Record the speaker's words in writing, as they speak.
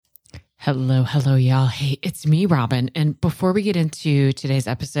Hello, y'all. Hey, it's me, Robin. And before we get into today's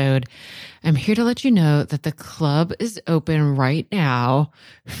episode, I'm here to let you know that the club is open right now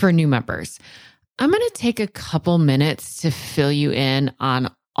for new members. I'm going to take a couple minutes to fill you in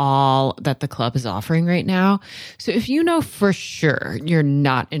on all that the club is offering right now. So if you know for sure you're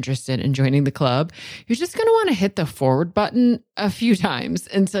not interested in joining the club, you're just going to want to hit the forward button a few times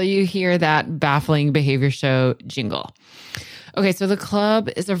until you hear that baffling behavior show jingle. Okay, so the club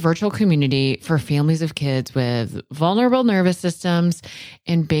is a virtual community for families of kids with vulnerable nervous systems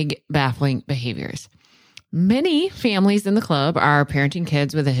and big, baffling behaviors. Many families in the club are parenting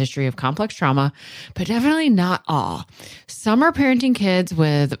kids with a history of complex trauma, but definitely not all. Some are parenting kids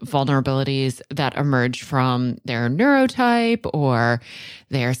with vulnerabilities that emerge from their neurotype or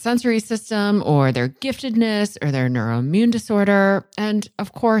their sensory system or their giftedness or their neuroimmune disorder. And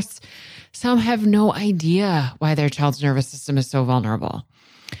of course, some have no idea why their child's nervous system is so vulnerable.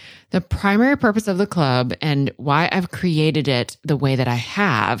 The primary purpose of the club and why I've created it the way that I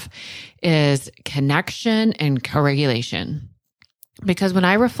have is connection and co-regulation. Because when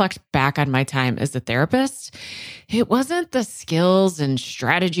I reflect back on my time as a therapist, it wasn't the skills and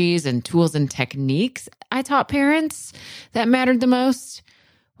strategies and tools and techniques I taught parents that mattered the most.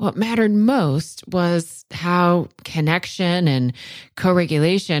 What mattered most was how connection and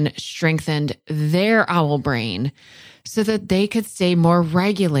co-regulation strengthened their owl brain so that they could stay more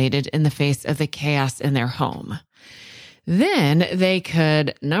regulated in the face of the chaos in their home. Then they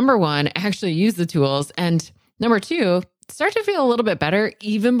could, number one, actually use the tools, and number two, start to feel a little bit better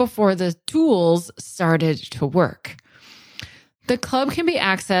even before the tools started to work. The club can be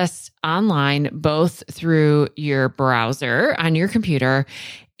accessed online, both through your browser on your computer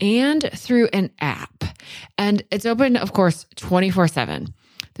and through an app. And it's open, of course, 24/7.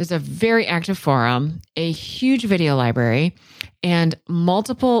 There's a very active forum, a huge video library, and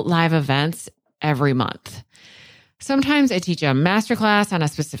multiple live events every month. Sometimes I teach a masterclass on a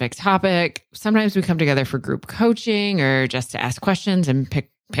specific topic. Sometimes we come together for group coaching or just to ask questions and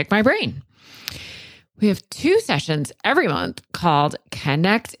pick my brain. We have 2 sessions every month called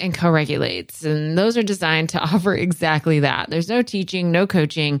Connect and Co-Regulates, and those are designed to offer exactly that. There's no teaching, no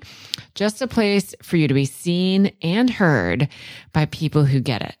coaching, just a place for you to be seen and heard by people who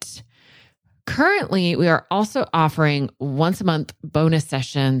get it. Currently, we are also offering once a month bonus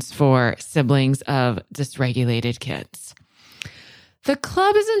sessions for siblings of dysregulated kids. The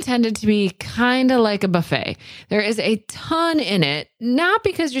club is intended to be kind of like a buffet. There is a ton in it, not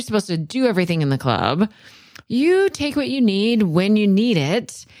because you're supposed to do everything in the club. You take what you need when you need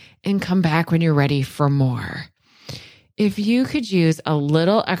it and come back when you're ready for more. If you could use a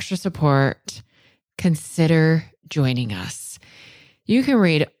little extra support, consider joining us. You can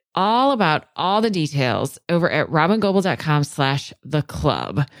read all about all the details over at robingoble.com/the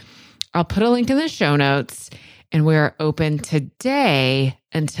club. I'll put a link in the show notes. And we're open today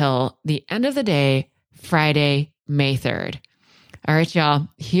until the end of the day, Friday, May 3rd. All right, y'all,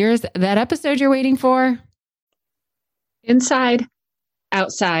 here's that episode you're waiting for. Inside,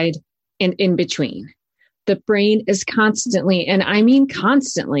 outside, and in between. The brain is constantly, and I mean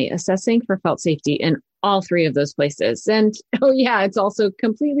constantly, assessing for felt safety in all 3 of those places. And it's also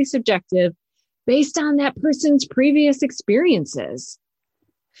completely subjective based on that person's previous experiences.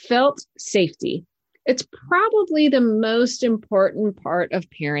 Felt safety. It's probably the most important part of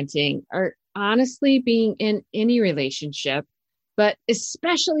parenting, or honestly being in any relationship, but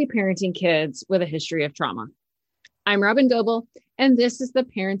especially parenting kids with a history of trauma. I'm Robin Goble, and this is the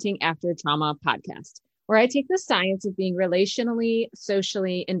Parenting After Trauma podcast, where I take the science of being relationally,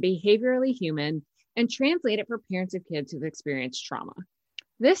 socially, and behaviorally human and translate it for parents of kids who've experienced trauma.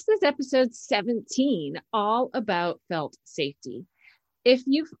 This is episode 17, all about felt safety. If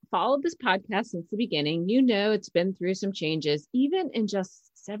you've followed this podcast since the beginning, you know it's been through some changes, even in just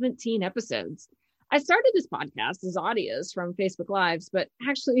 17 episodes. I started this podcast as audios from Facebook Lives, but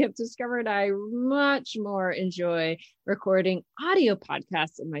actually have discovered I much more enjoy recording audio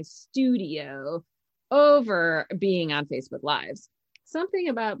podcasts in my studio over being on Facebook Lives. Something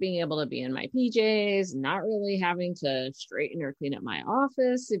about being able to be in my PJs, not really having to straighten or clean up my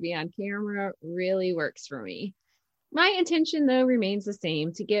office to be on camera really works for me. My intention, though, remains the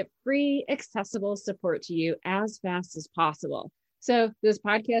same: to get free, accessible support to you as fast as possible. So this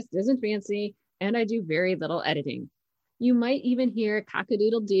podcast isn't fancy, and I do very little editing. You might even hear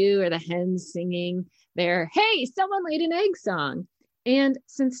cock-a-doodle-doo or the hens singing their "Hey, someone laid an egg" song. And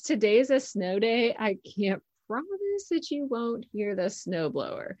since today's a snow day, I can't promise that you won't hear the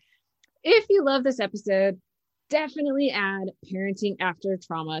snowblower. If you love this episode, definitely add Parenting After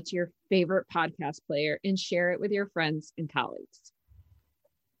Trauma to your favorite podcast player and share it with your friends and colleagues.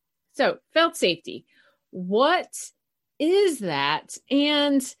 So felt safety, what is that?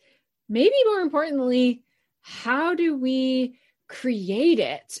 And maybe more importantly, how do we create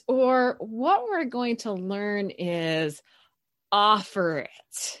it? Or what we're going to learn is offer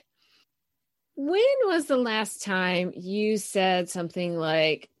it. When was the last time you said something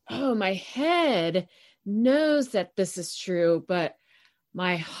like, oh, my head knows that this is true, but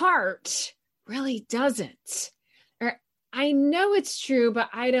my heart really doesn't? Or I know it's true, but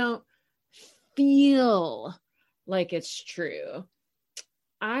I don't feel like it's true.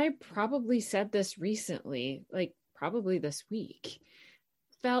 I probably said this recently, like probably this week.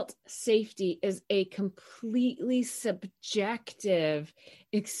 Felt safety is a completely subjective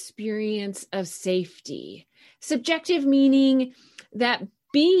experience of safety. Subjective meaning that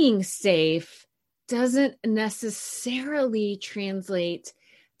being safe doesn't necessarily translate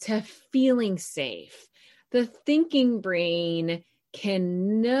to feeling safe. The thinking brain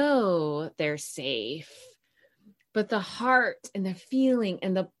can know they're safe, but the heart and the feeling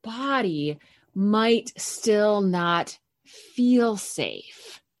and the body might still not feel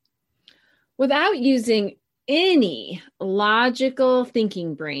safe. Without using any logical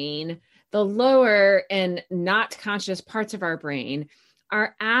thinking brain, the lower and not conscious parts of our brain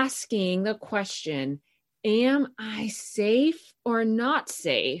are asking the question, am I safe or not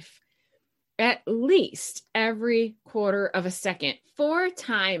safe? At least every quarter of a second, 4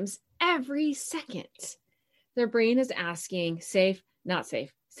 times every second. Their brain is asking, safe, not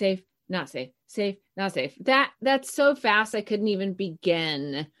safe, safe, not safe, safe, not safe. That's so fast I couldn't even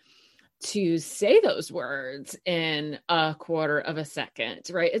begin to say those words in a quarter of a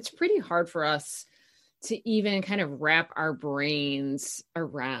second, right? It's pretty hard for us to even kind of wrap our brains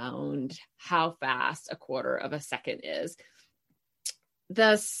around how fast a quarter of a second is.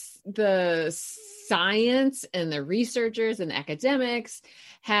 The science and the researchers and academics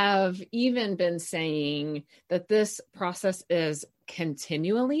have even been saying that this process is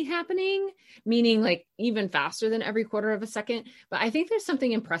continually happening, meaning like even faster than every quarter of a second. But I think there's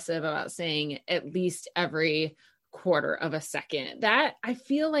something impressive about saying at least every quarter of a second. That I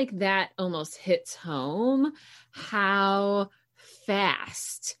feel like that almost hits home how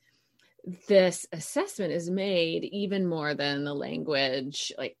fast this assessment is made, even more than the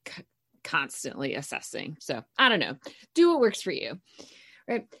language, like constantly assessing. So I don't know, do what works for you,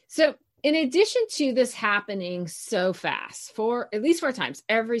 right? So in addition to this happening so fast, for at least 4 times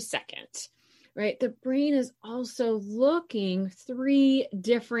every second, right, the brain is also looking 3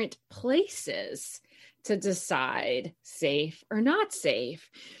 different places to decide safe or not safe.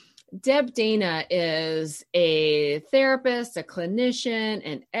 Deb Dana is a therapist, a clinician,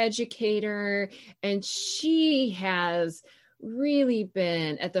 an educator, and she has really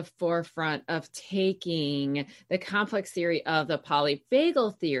been at the forefront of taking the complex theory of the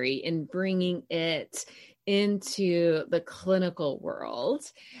polyvagal theory and bringing it into the clinical world,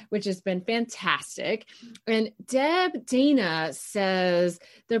 which has been fantastic. And Deb Dana says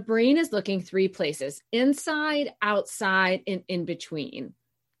the brain is looking 3 places: inside, outside, and in between.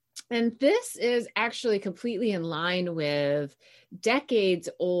 And this is actually completely in line with decades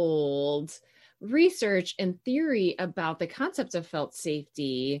old research and theory about the concept of felt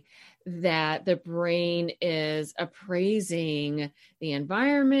safety, that the brain is appraising the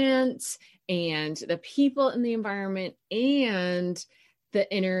environment and the people in the environment and the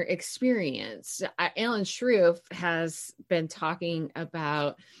inner experience. Alan Shroff has been talking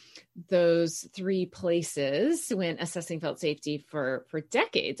about those 3 places when assessing felt safety for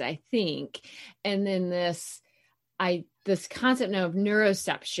decades, I think. And then this concept now of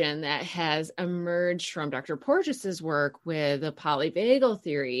neuroception that has emerged from Dr. Porges's work with the polyvagal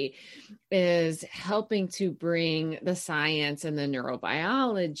theory is helping to bring the science and the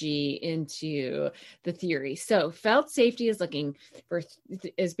neurobiology into the theory. So felt safety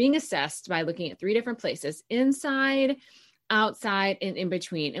is being assessed by looking at 3 different places: inside, outside, and in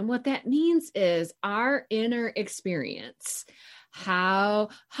between. And what that means is our inner experience, how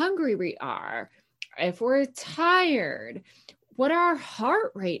hungry we are, if we're tired, what our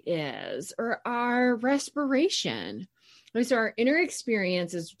heart rate is, or our respiration. So our inner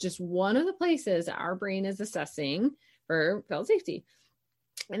experience is just one of the places our brain is assessing for felt safety.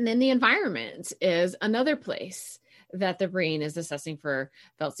 And then the environment is another place that the brain is assessing for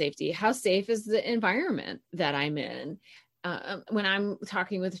felt safety. How safe is the environment that I'm in? When I'm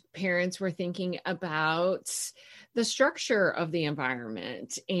talking with parents, we're thinking about the structure of the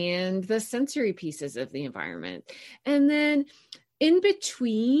environment and the sensory pieces of the environment. And then in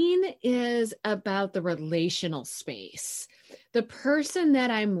between is about the relational space, the person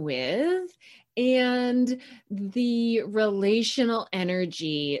that I'm with and the relational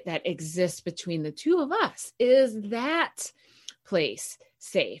energy that exists between the two of us. Is that place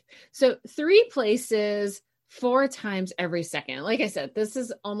safe? So 3 places 4 times every second. Like I said, this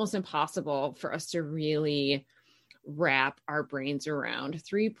is almost impossible for us to really wrap our brains around.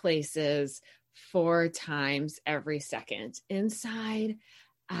 3 places 4 times every second: inside,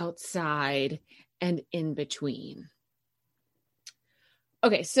 outside, and in between.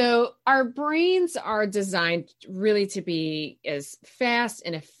 Okay, so our brains are designed really to be as fast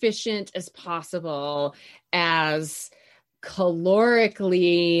and efficient as possible, as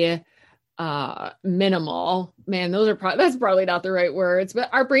calorically minimal. Man, that's probably not the right words, but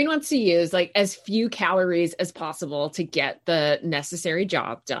our brain wants to use like as few calories as possible to get the necessary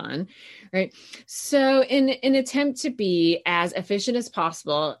job done, right? So in an attempt to be as efficient as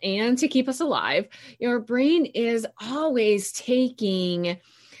possible and to keep us alive, your brain is always taking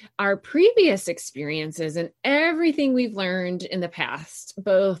our previous experiences and everything we've learned in the past,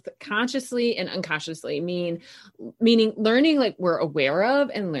 both consciously and unconsciously, meaning learning like we're aware of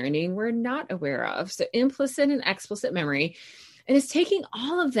and learning we're not aware of. So implicit and explicit memory. And it's taking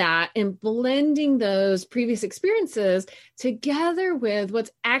all of that and blending those previous experiences together with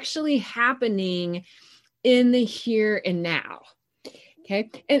what's actually happening in the here and now.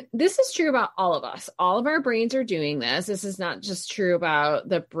 Okay. And this is true about all of us. All of our brains are doing this. This is not just true about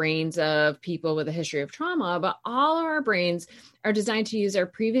the brains of people with a history of trauma, but all of our brains are designed to use our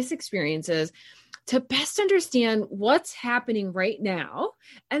previous experiences to best understand what's happening right now,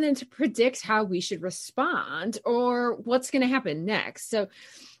 and then to predict how we should respond or what's going to happen next. So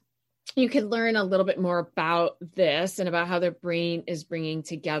you could learn a little bit more about this and about how the brain is bringing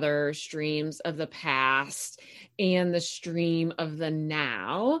together streams of the past and the stream of the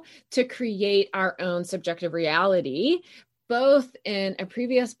now to create our own subjective reality, both in a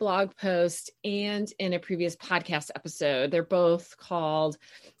previous blog post and in a previous podcast episode. They're both called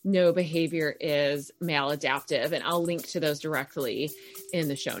No Behavior is Maladaptive, and I'll link to those directly in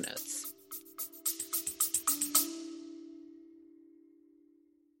the show notes.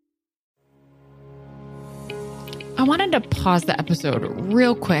 I wanted to pause the episode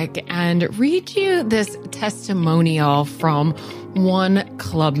real quick and read you this testimonial from one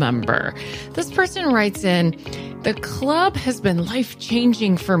club member. This person writes in, "The club has been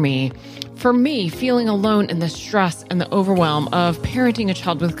life-changing for me. For me, feeling alone in the stress and the overwhelm of parenting a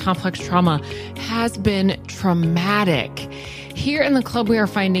child with complex trauma has been traumatic. Here in the club, we are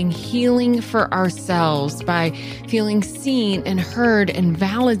finding healing for ourselves by feeling seen and heard and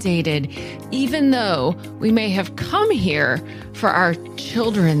validated, even though we may have come here for our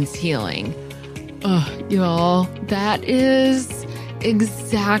children's healing." Y'all, that is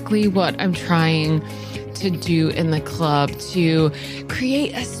exactly what I'm trying to do in the club, to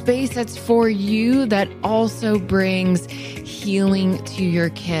create a space that's for you that also brings healing to your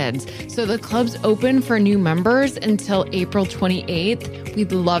kids. So the club's open for new members until April 28th.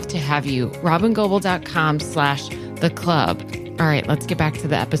 We'd love to have you. robingoble.com/the club. All right, let's get back to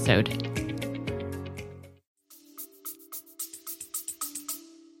the episode.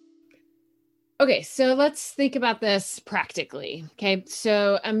 Okay, so let's think about this practically. Okay,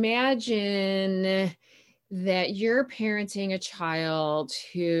 so imagine that you're parenting a child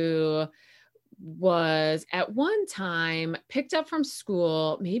who was at one time picked up from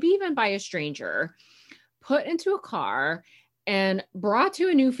school, maybe even by a stranger, put into a car and brought to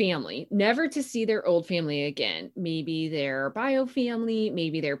a new family, never to see their old family again. Maybe their bio family,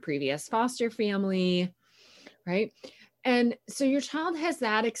 maybe their previous foster family, right? And so your child has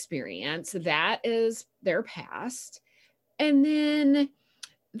that experience. That is their past. And then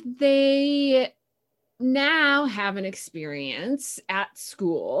they now have an experience at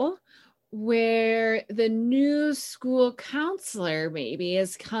school where the new school counselor maybe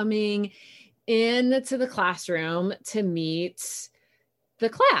is coming into the classroom to meet the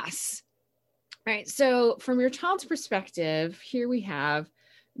class, right? So from your child's perspective, here we have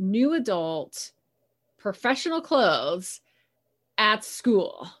new adult, professional clothes at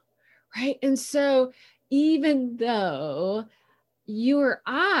school, right? And so even though you or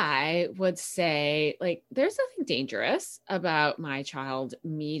I would say, like, there's nothing dangerous about my child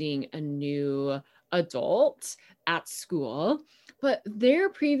meeting a new adult at school, but their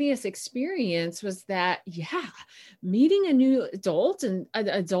previous experience was that, yeah, meeting a new adult and an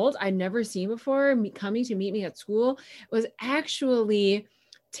adult I'd never seen before, coming to meet me at school, was actually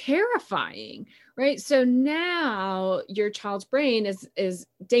terrifying, right? So now your child's brain is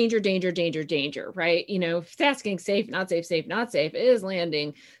danger, danger, danger, danger, right? You know, if it's asking safe, not safe, safe, not safe, it is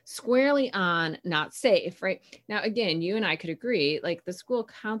landing squarely on not safe, right? Now, again, you and I could agree, like the school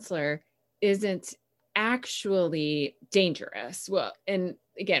counselor isn't actually dangerous. Well, and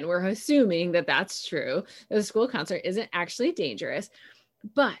again, we're assuming that that's true. The school counselor isn't actually dangerous,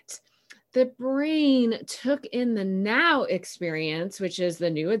 but the brain took in the now experience, which is the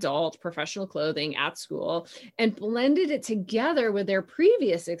new adult professional clothing at school, and blended it together with their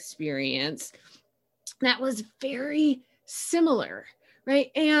previous experience that was very similar,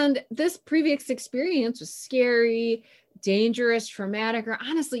 right? And this previous experience was scary, dangerous, traumatic, or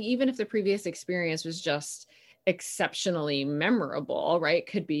honestly, even if the previous experience was just exceptionally memorable, right?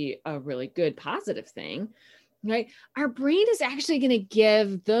 Could be a really good positive thing, right? Our brain is actually going to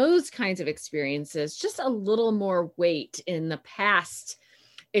give those kinds of experiences just a little more weight in the past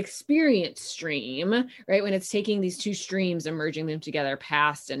experience stream, right? When it's taking these two streams and merging them together,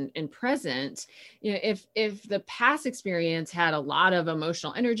 past and present. If the past experience had a lot of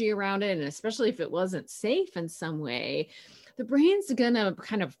emotional energy around it, and especially if it wasn't safe in some way, the brain's going to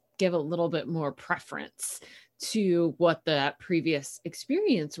kind of give a little bit more preference to what that previous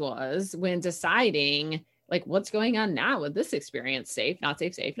experience was when deciding like what's going on now with this experience, safe, not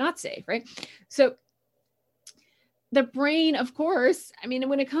safe, safe, not safe, right? So the brain, of course, I mean,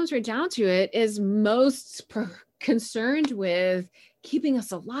 when it comes right down to it, is most concerned with keeping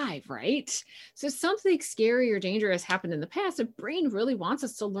us alive, right? So something scary or dangerous happened in the past, the brain really wants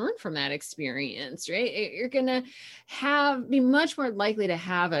us to learn from that experience, right? You're going to be much more likely to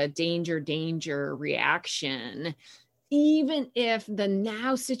have a danger reaction, even if the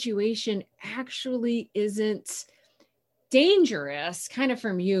now situation actually isn't dangerous, kind of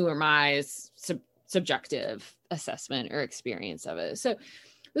from you or my subjective assessment or experience of it. So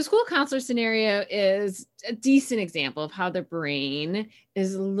the school counselor scenario is a decent example of how the brain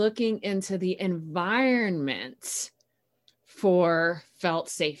is looking into the environment for felt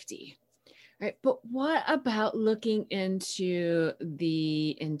safety, right? But what about looking into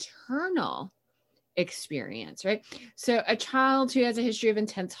the internal experience, right? So a child who has a history of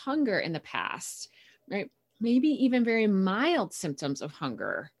intense hunger in the past, right? Maybe even very mild symptoms of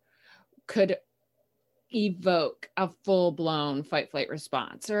hunger could evoke a full-blown fight-flight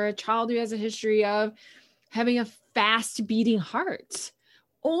response, or a child who has a history of having a fast beating heart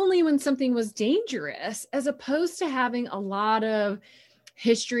only when something was dangerous, as opposed to having a lot of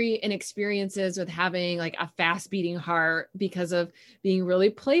history and experiences with having like a fast beating heart because of being really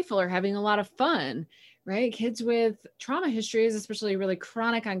playful or having a lot of fun, right? Kids with trauma histories, especially really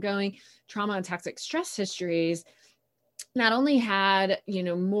chronic ongoing trauma and toxic stress histories, not only had,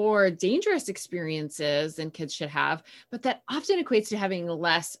 more dangerous experiences than kids should have, but that often equates to having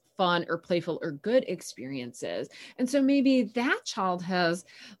less fun or playful or good experiences. And so maybe that child has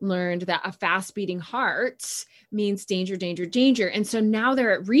learned that a fast beating heart means danger, danger, danger. And so now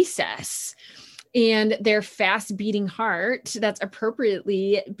they're at recess and their fast beating heart that's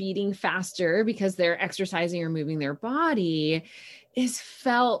appropriately beating faster because they're exercising or moving their body is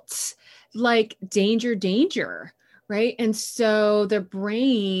felt like danger, danger. Right. And so the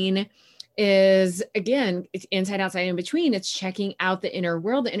brain is, again, it's inside, outside, in between. It's checking out the inner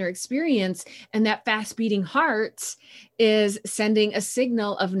world, the inner experience. And that fast beating heart is sending a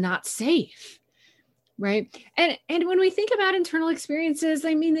signal of not safe. Right. And when we think about internal experiences,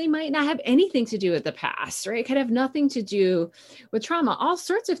 I mean, they might not have anything to do with the past, right? It could have nothing to do with trauma. All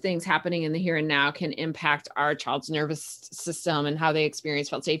sorts of things happening in the here and now can impact our child's nervous system and how they experience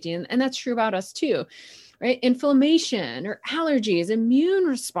felt safety. And that's true about us too. Right? Inflammation or allergies, immune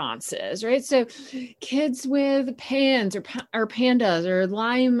responses, right? So kids with PANS or PANDAS or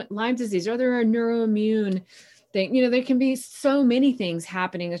Lyme disease, or they're a neuroimmune thing, there can be so many things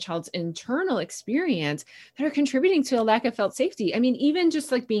happening in a child's internal experience that are contributing to a lack of felt safety. I mean, even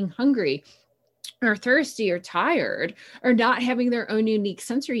just like being hungry or thirsty or tired or not having their own unique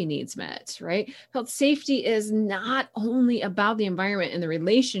sensory needs met, right? Felt safety is not only about the environment and the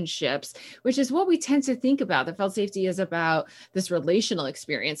relationships, which is what we tend to think about. The felt safety is about this relational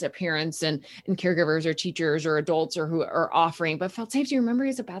experience that parents and caregivers or teachers or adults or who are offering. But felt safety, remember,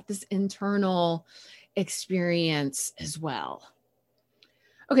 is about this internal experience as well.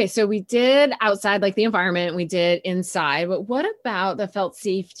 Okay, so we did outside, like the environment, we did inside, but what about the felt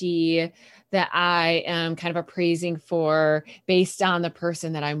safety that I am kind of appraising for based on the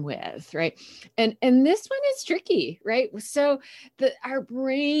person that I'm with, right? And this one is tricky, right? So our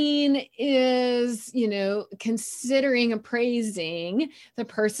brain is, considering appraising the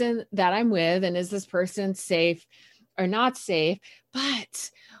person that I'm with, and is this person safe or not safe?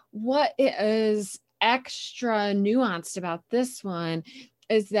 But what is extra nuanced about this one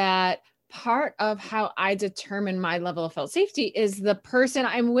is that part of how I determine my level of felt safety is the person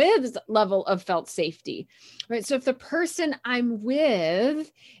I'm with's level of felt safety, right? So if the person I'm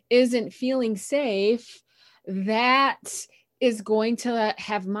with isn't feeling safe, that is going to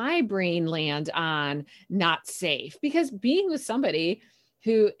have my brain land on not safe, because being with somebody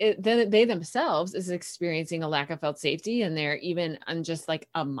who they themselves is experiencing a lack of felt safety, and they're even on just like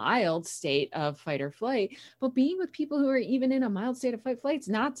a mild state of fight or flight. But being with people who are even in a mild state of fight or flight is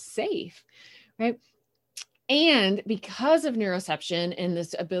not safe, right? And because of neuroception and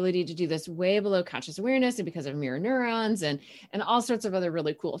this ability to do this way below conscious awareness, and because of mirror neurons and all sorts of other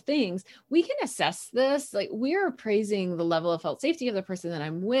really cool things, we can assess this. Like, we're appraising the level of felt safety of the person that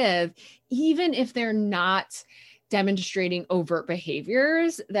I'm with, even if they're not demonstrating overt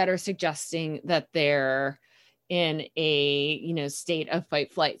behaviors that are suggesting that they're in a, state of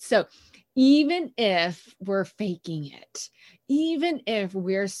fight flight. So even if we're faking it, even if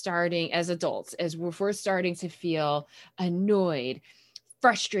we're starting as adults, as if we're starting to feel annoyed,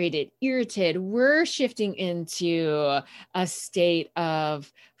 frustrated, irritated, we're shifting into a state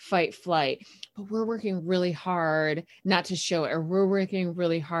of fight flight, but we're working really hard not to show it, or we're working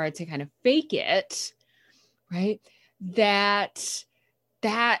really hard to kind of fake it, right? That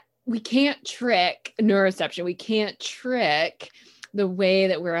we can't trick neuroception. We can't trick the way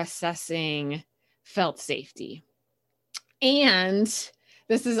that we're assessing felt safety. And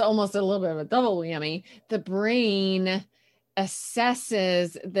this is almost a little bit of a double whammy. The brain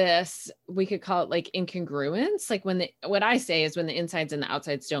assesses this, we could call it like incongruence. Like what I say is when the insides and the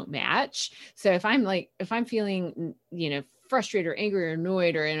outsides don't match. So if I'm feeling, frustrated or angry or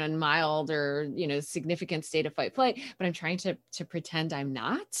annoyed or in a mild or, significant state of fight flight, but I'm trying to pretend I'm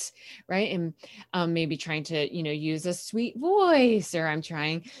not, right? And maybe trying to, use a sweet voice, or I'm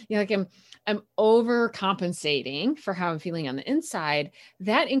trying, I'm overcompensating for how I'm feeling on the inside.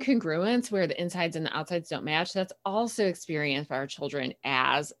 That incongruence where the insides and the outsides don't match, that's also experienced by our children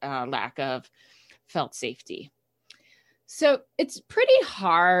as a lack of felt safety. So it's pretty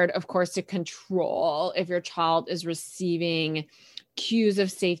hard, of course, to control if your child is receiving cues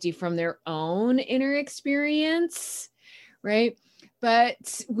of safety from their own inner experience, right?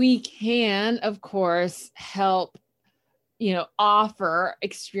 But we can, of course, help, offer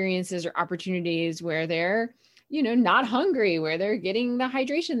experiences or opportunities where they're, not hungry, where they're getting the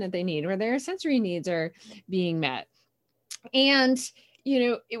hydration that they need, where their sensory needs are being met. And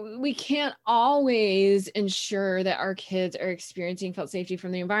we can't always ensure that our kids are experiencing felt safety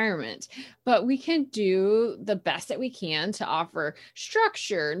from the environment, but we can do the best that we can to offer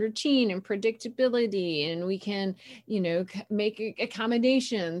structure and routine and predictability. And we can, make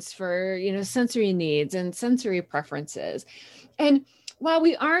accommodations for, sensory needs and sensory preferences. And while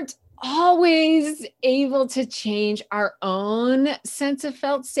we aren't always able to change our own sense of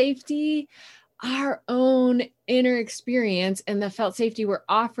felt safety, our own inner experience and the felt safety we're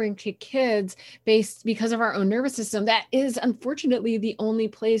offering to kids because of our own nervous system, that is unfortunately the only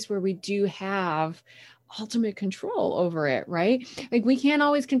place where we do have ultimate control over it, right? Like, we can't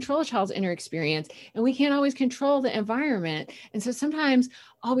always control a child's inner experience, and we can't always control the environment. And so sometimes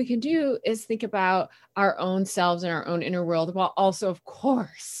all we can do is think about our own selves and our own inner world, while also, of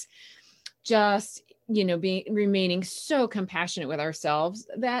course, just remaining so compassionate with ourselves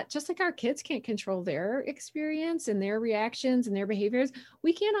that just like our kids can't control their experience and their reactions and their behaviors,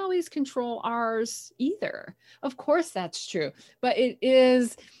 we can't always control ours either. Of course, that's true. But it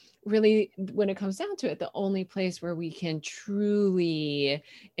is really, when it comes down to it, the only place where we can truly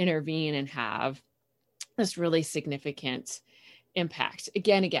intervene and have this really significant impact.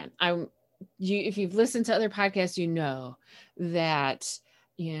 Again, if you've listened to other podcasts, that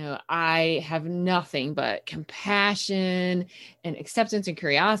I have nothing but compassion and acceptance and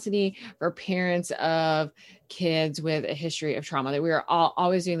curiosity for parents of kids with a history of trauma, that we are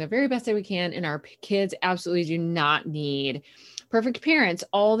always doing the very best that we can. And our kids absolutely do not need perfect parents.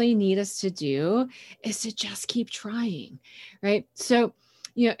 All they need us to do is to just keep trying, right? So,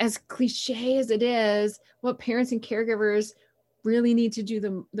 as cliche as it is, what parents and caregivers really need to do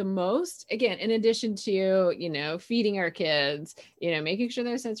the most, again, in addition to, feeding our kids, making sure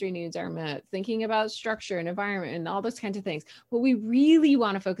their sensory needs are met, thinking about structure and environment and all those kinds of things. What we really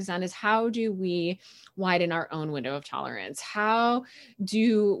want to focus on is, how do we widen our own window of tolerance? How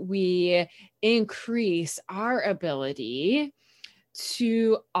do we increase our ability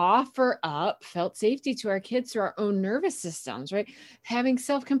to offer up felt safety to our kids through our own nervous systems, right? Having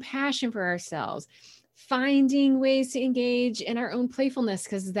self-compassion for ourselves, finding ways to engage in our own playfulness,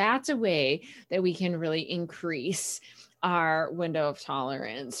 because that's a way that we can really increase our window of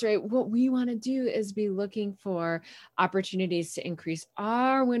tolerance, right? What we want to do is be looking for opportunities to increase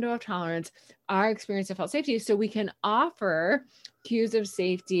our window of tolerance, our experience of felt safety, so we can offer cues of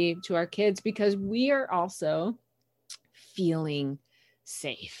safety to our kids because we are also feeling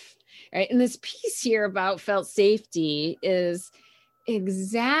safe, right? And this piece here about felt safety is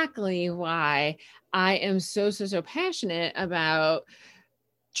exactly why I am so passionate about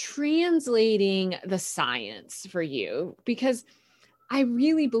translating the science for you, because I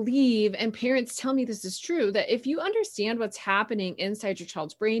really believe, and parents tell me this is true, that if you understand what's happening inside your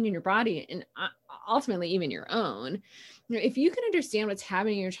child's brain and your body, and ultimately even your own, if you can understand what's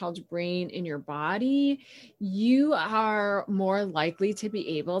happening in your child's brain and your body, you are more likely to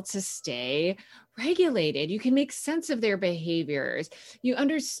be able to stay regulated. You can make sense of their behaviors. You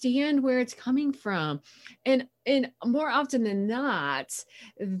understand where it's coming from. And more often than not,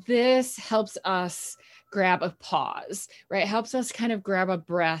 this helps us grab a pause, right? It helps us kind of grab a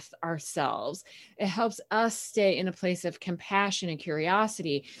breath ourselves. It helps us stay in a place of compassion and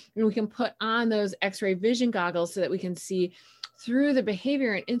curiosity. And we can put on those X-ray vision goggles so that we can see through the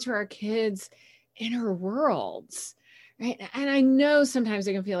behavior and into our kids' inner worlds, right? And I know sometimes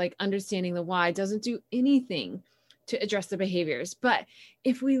it can feel like understanding the why doesn't do anything to address the behaviors. But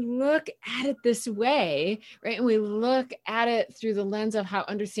if we look at it this way, right, and we look at it through the lens of how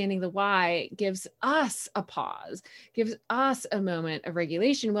understanding the why gives us a pause, gives us a moment of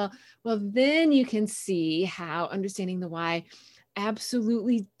regulation, well, then you can see how understanding the why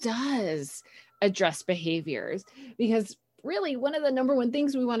absolutely does address behaviors. Because really, one of the number one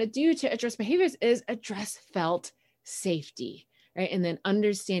things we want to do to address behaviors is address felt safety. Right. And then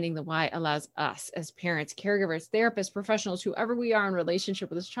understanding the why allows us as parents, caregivers, therapists, professionals, whoever we are in relationship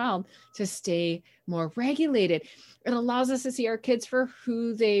with this child, to stay more regulated. It allows us to see our kids for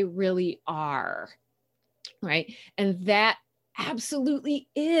who they really are. Right. And that absolutely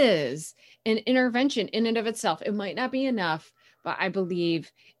is an intervention in and of itself. It might not be enough, but I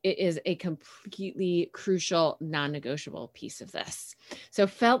believe it is a completely crucial, non-negotiable piece of this. So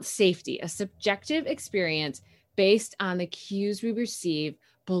felt safety, a subjective experience based on the cues we receive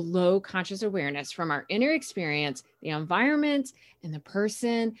below conscious awareness from our inner experience, the environment, and the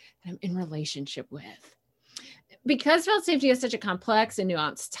person that I'm in relationship with. Because felt safety is such a complex and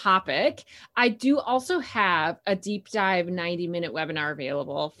nuanced topic, I do also have a deep dive 90-minute webinar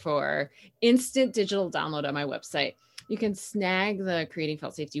available for instant digital download on my website. You can snag the Creating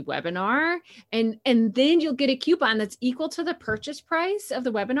Felt Safety webinar, and then you'll get a coupon that's equal to the purchase price of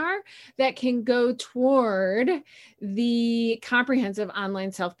the webinar that can go toward the comprehensive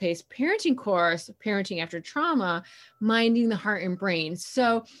online self-paced parenting course, Parenting After Trauma, Minding the Heart and Brain.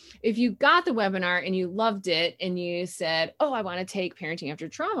 So if you got the webinar and you loved it and you said, oh, I want to take Parenting After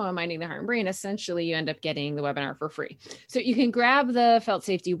Trauma, Minding the Heart and Brain, essentially you end up getting the webinar for free. So you can grab the Felt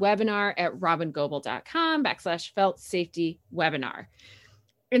Safety webinar at robingoebel.com/felt safety webinar.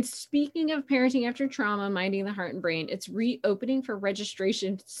 And speaking of Parenting After Trauma, Minding the Heart and Brain, it's reopening for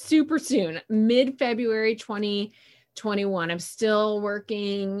registration super soon, mid-February 2021. I'm still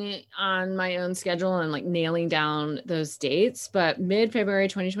working on my own schedule and like nailing down those dates, but mid-February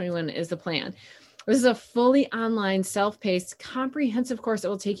 2021 is the plan. This is a fully online, self-paced, comprehensive course that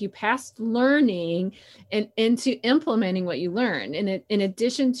will take you past learning and into implementing what you learn. And in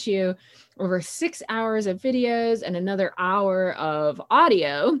addition to over 6 hours of videos and another hour of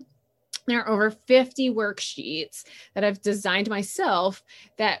audio, there are over 50 worksheets that I've designed myself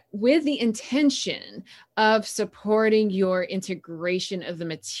that with the intention of supporting your integration of the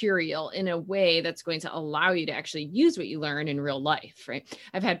material in a way that's going to allow you to actually use what you learn in real life, right?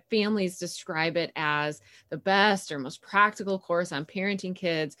 I've had families describe it as the best or most practical course on parenting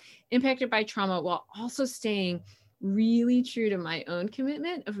kids impacted by trauma while also staying really true to my own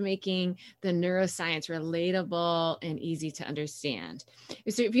commitment of making the neuroscience relatable and easy to understand.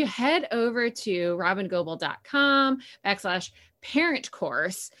 So if you head over to robingoebel.com/parent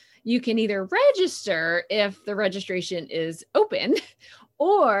course, you can either register if the registration is open,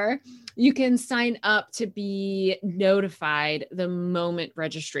 or you can sign up to be notified the moment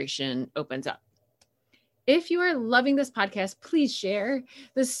registration opens up. If you are loving this podcast, please share.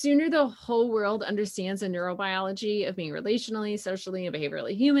 The sooner the whole world understands the neurobiology of being relationally, socially, and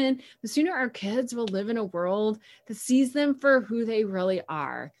behaviorally human, the sooner our kids will live in a world that sees them for who they really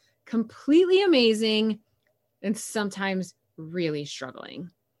are, completely amazing and sometimes really struggling.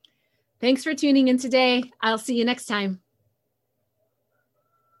 Thanks for tuning in today. I'll see you next time.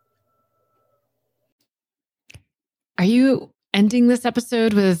 Are you ending this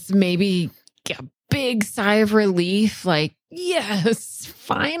episode with maybe a big sigh of relief? Like, yes,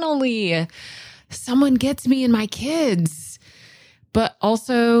 finally, someone gets me and my kids, but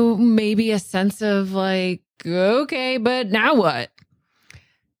also maybe a sense of like, okay, but now what?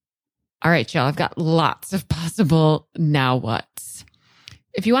 All right, y'all, I've got lots of possible now whats.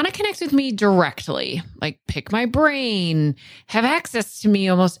 If you want to connect with me directly, like pick my brain, have access to me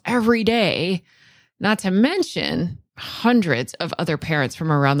almost every day, not to mention hundreds of other parents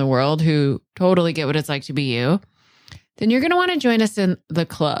from around the world who totally get what it's like to be you, then you're going to want to join us in the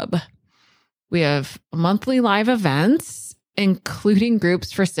club. We have monthly live events, including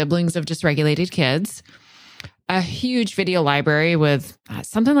groups for siblings of dysregulated kids, a huge video library with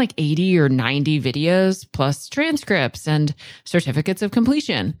something like 80 or 90 videos, plus transcripts and certificates of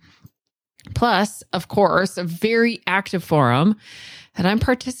completion. Plus, of course, a very active forum that I'm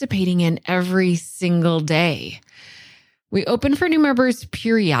participating in every single day. We open for new members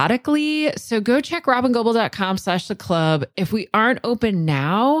periodically, so go check robingoble.com/the club. If we aren't open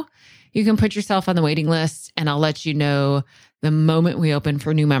now, you can put yourself on the waiting list and I'll let you know the moment we open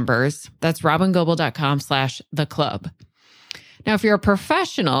for new members. That's robingoble.com/the club. Now, if you're a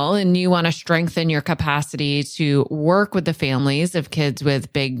professional and you want to strengthen your capacity to work with the families of kids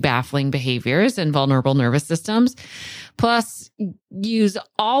with big, baffling behaviors and vulnerable nervous systems, plus use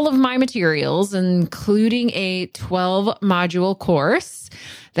all of my materials, including a 12-module course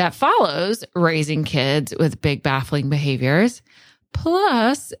that follows raising kids with big, baffling behaviors,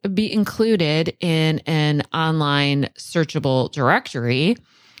 plus be included in an online searchable directory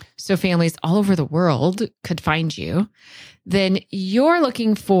so families all over the world could find you, then you're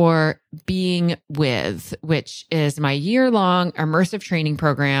looking for Being With, which is my year-long immersive training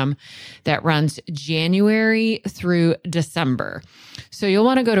program that runs January through December. So you'll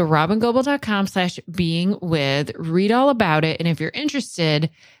want to go to robingoble.com/beingwith, read all about it. And if you're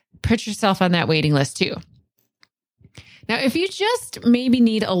interested, put yourself on that waiting list too. Now, if you just maybe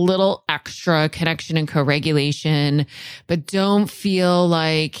need a little extra connection and co-regulation, but don't feel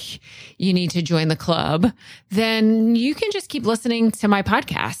like you need to join the club, then you can just keep listening to my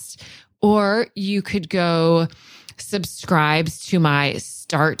podcast. Or you could go subscribe to my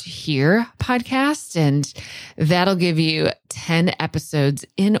Start Here podcast, and that'll give you 10 episodes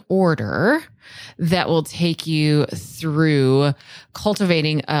in order that will take you through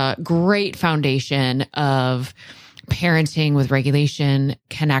cultivating a great foundation of parenting with regulation,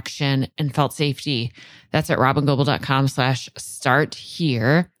 connection, and felt safety. That's at robingoble.com/start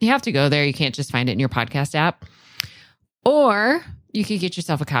here. You have to go there. You can't just find it in your podcast app. Or you could get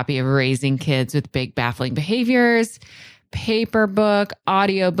yourself a copy of Raising Kids with Big Baffling Behaviors, paper book,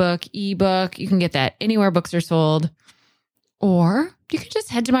 audiobook, ebook. You can get that anywhere books are sold. Or you can just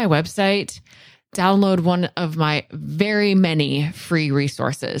head to my website, download one of my very many free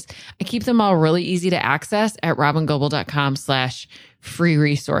resources. I keep them all really easy to access at robingoble.com/free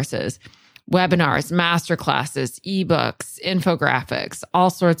resources. Webinars, masterclasses, ebooks, infographics, all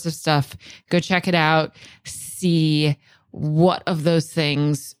sorts of stuff. Go check it out. See what of those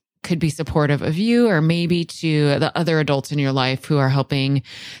things could be supportive of you or maybe to the other adults in your life who are helping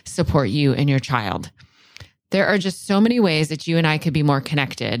support you and your child. There are just so many ways that you and I could be more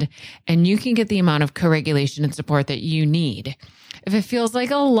connected, and you can get the amount of co-regulation and support that you need. If it feels like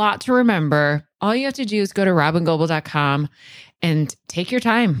a lot to remember, all you have to do is go to robingoble.com and take your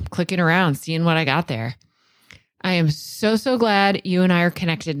time clicking around, seeing what I got there. I am so glad you and I are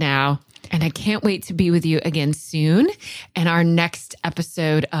connected now, and I can't wait to be with you again soon in our next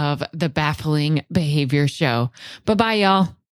episode of the Baffling Behavior Show. Bye-bye, y'all.